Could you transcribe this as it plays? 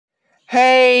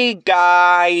Hey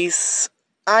guys,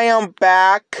 I am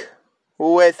back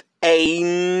with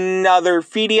another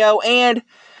video and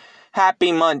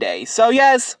happy Monday. So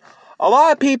yes, a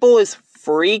lot of people is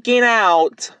freaking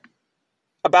out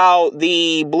about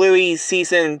the Bluey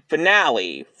season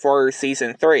finale for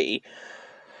season 3.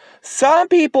 Some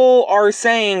people are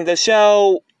saying the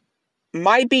show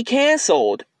might be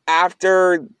canceled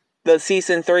after the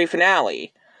season 3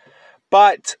 finale,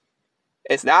 but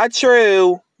it's not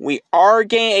true. We are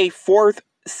getting a 4th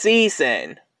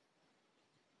season.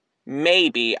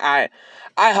 Maybe. I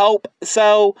hope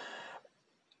so.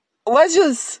 Let's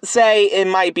just say it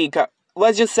might be.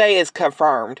 Let's just say it's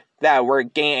confirmed that we're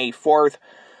getting a 4th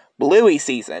Bluey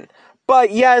season. But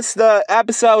yes, the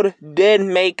episode did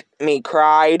make me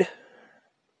cried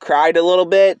a little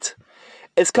bit.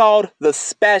 It's called The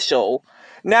Special.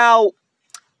 Now,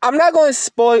 I'm not going to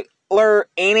spoiler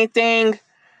anything,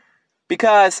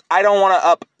 because I don't want to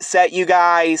upset you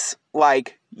guys,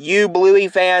 like you Bluey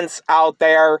fans out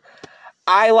there.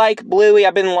 I like Bluey.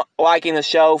 I've been liking the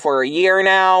show for a year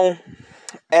now.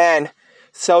 And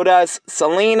so does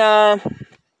Selena.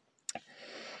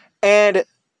 And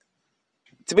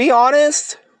to be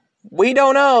honest, we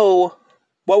don't know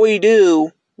what we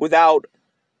do without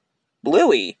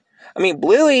Bluey. I mean,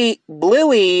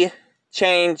 Bluey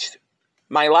changed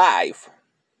my life.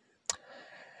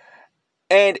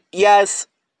 And yes,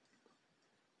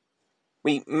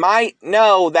 we might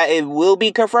know that it will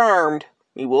be confirmed.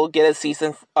 We will get a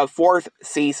 4th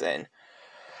season.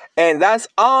 And that's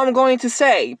all I'm going to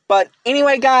say. But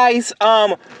anyway, guys,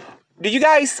 do you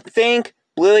guys think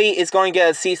Bluey is going to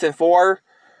get a season 4?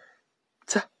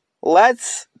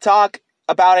 Let's talk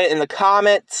about it in the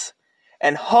comments.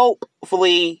 And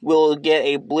hopefully we'll get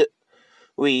a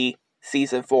Bluey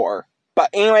season 4. But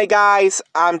anyway, guys,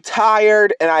 I'm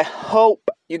tired, and I hope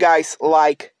you guys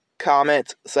like,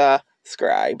 comment,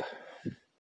 subscribe.